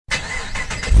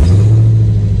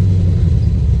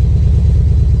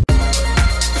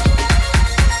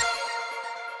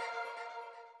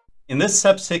In this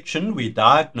subsection, we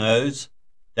diagnose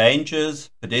dangers,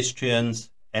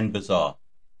 pedestrians, and bazaar.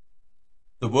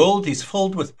 The world is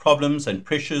filled with problems and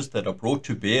pressures that are brought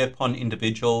to bear upon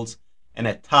individuals, and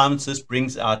at times this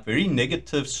brings out very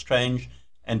negative, strange,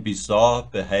 and bizarre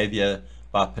behavior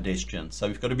by pedestrians. So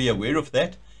we've got to be aware of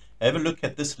that. Have a look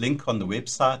at this link on the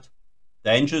website,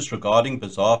 Dangers Regarding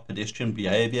Bizarre Pedestrian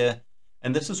Behavior.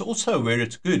 And this is also where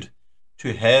it's good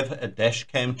to have a dash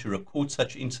cam to record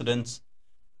such incidents,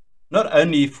 not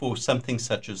only for something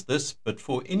such as this, but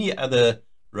for any other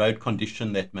road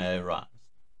condition that may arise.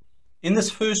 In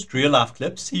this first real-life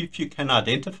clip, see if you can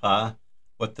identify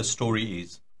what the story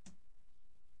is.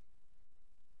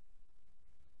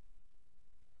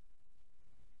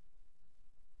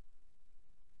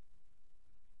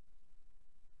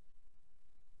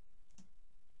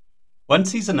 One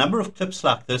sees a number of clips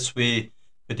like this where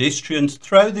pedestrians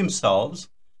throw themselves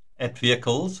at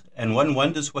vehicles, and one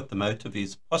wonders what the motive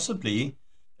is. Possibly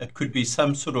it could be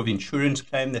some sort of insurance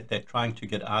claim that they're trying to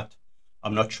get out.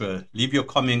 I'm not sure. Leave your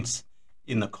comments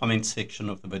in the comment section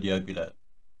of the video below.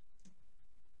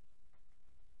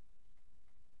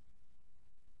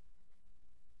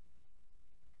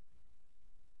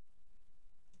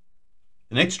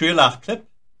 The next real life clip.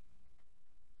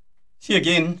 See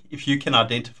again if you can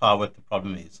identify what the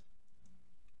problem is.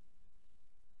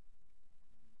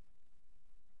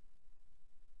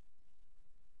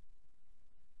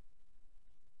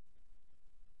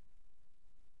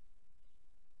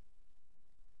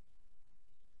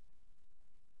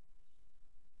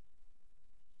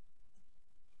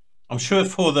 I'm sure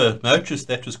for the motorist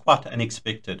that was quite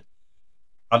unexpected.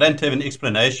 I don't have an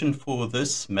explanation for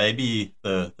this. Maybe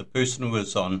the person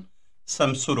was on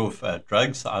some sort of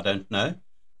drugs, I don't know.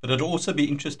 But it'll also be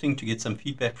interesting to get some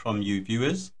feedback from you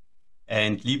viewers,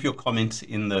 and leave your comments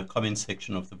in the comment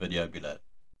section of the video below.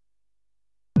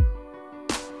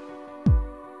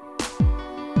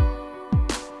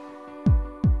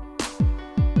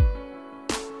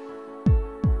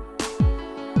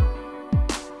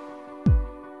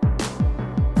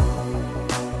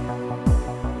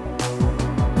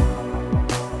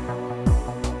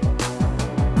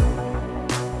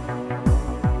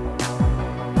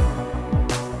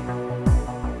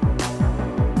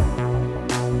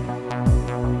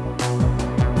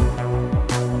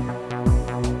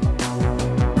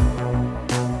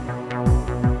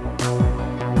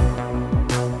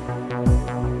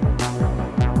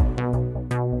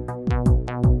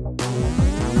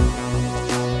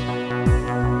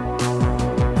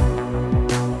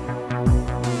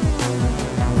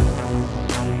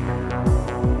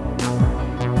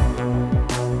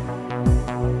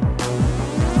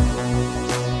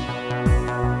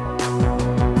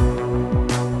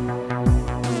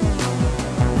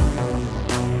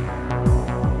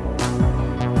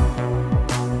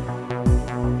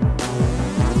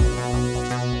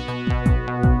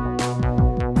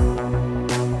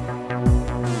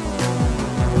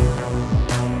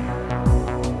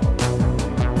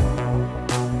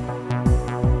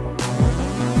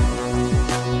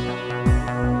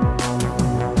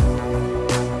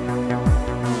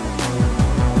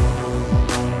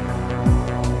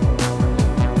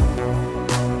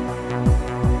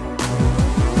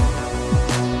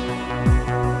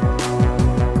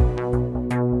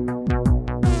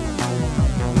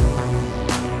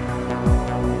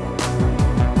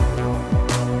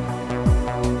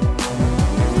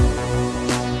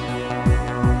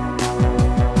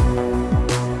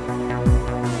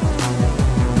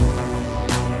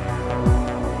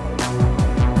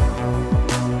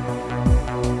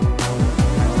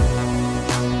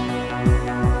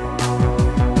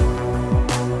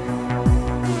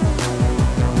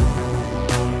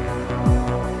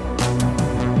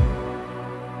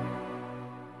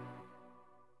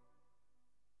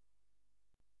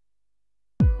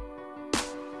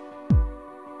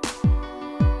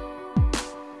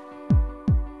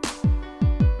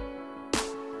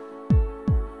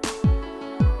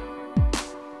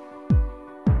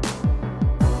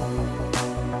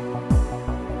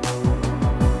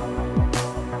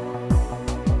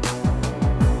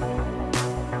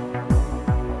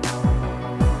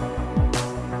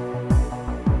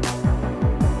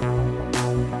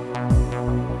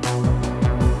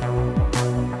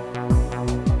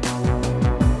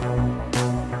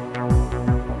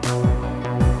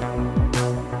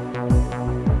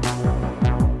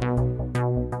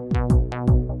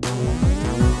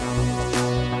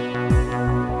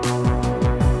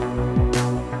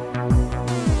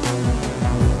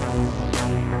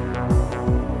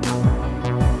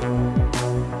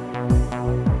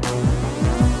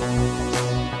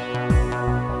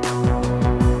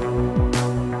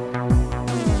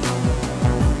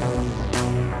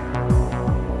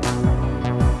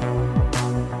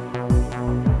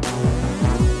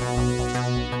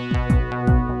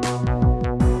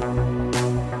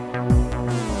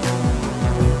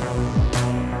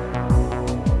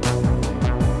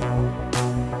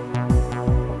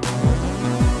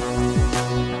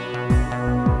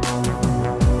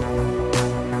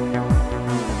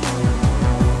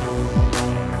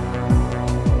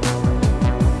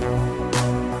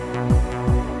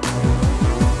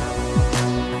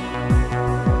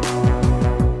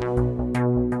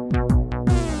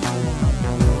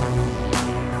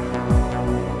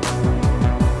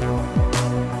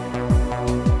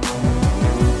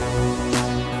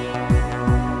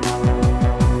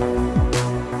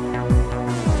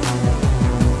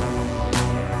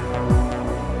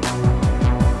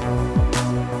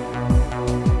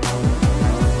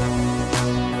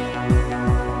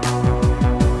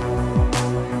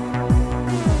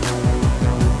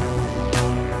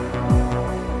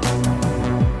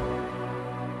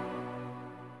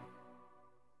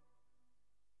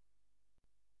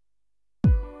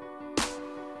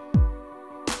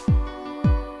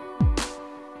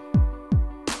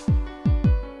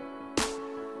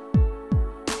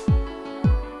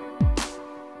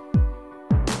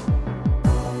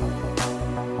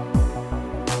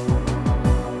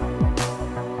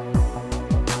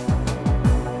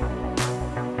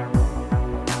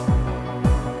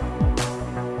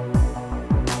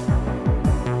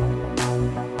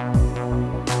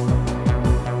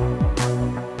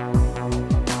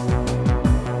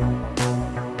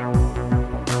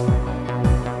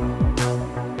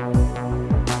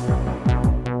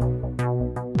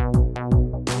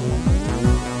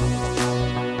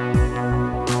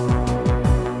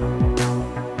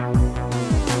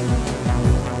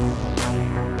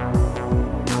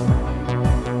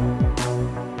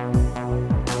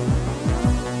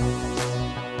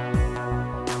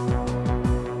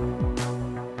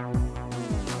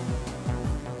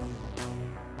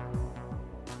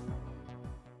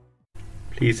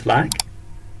 Please like,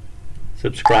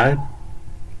 subscribe,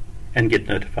 and get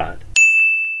notified.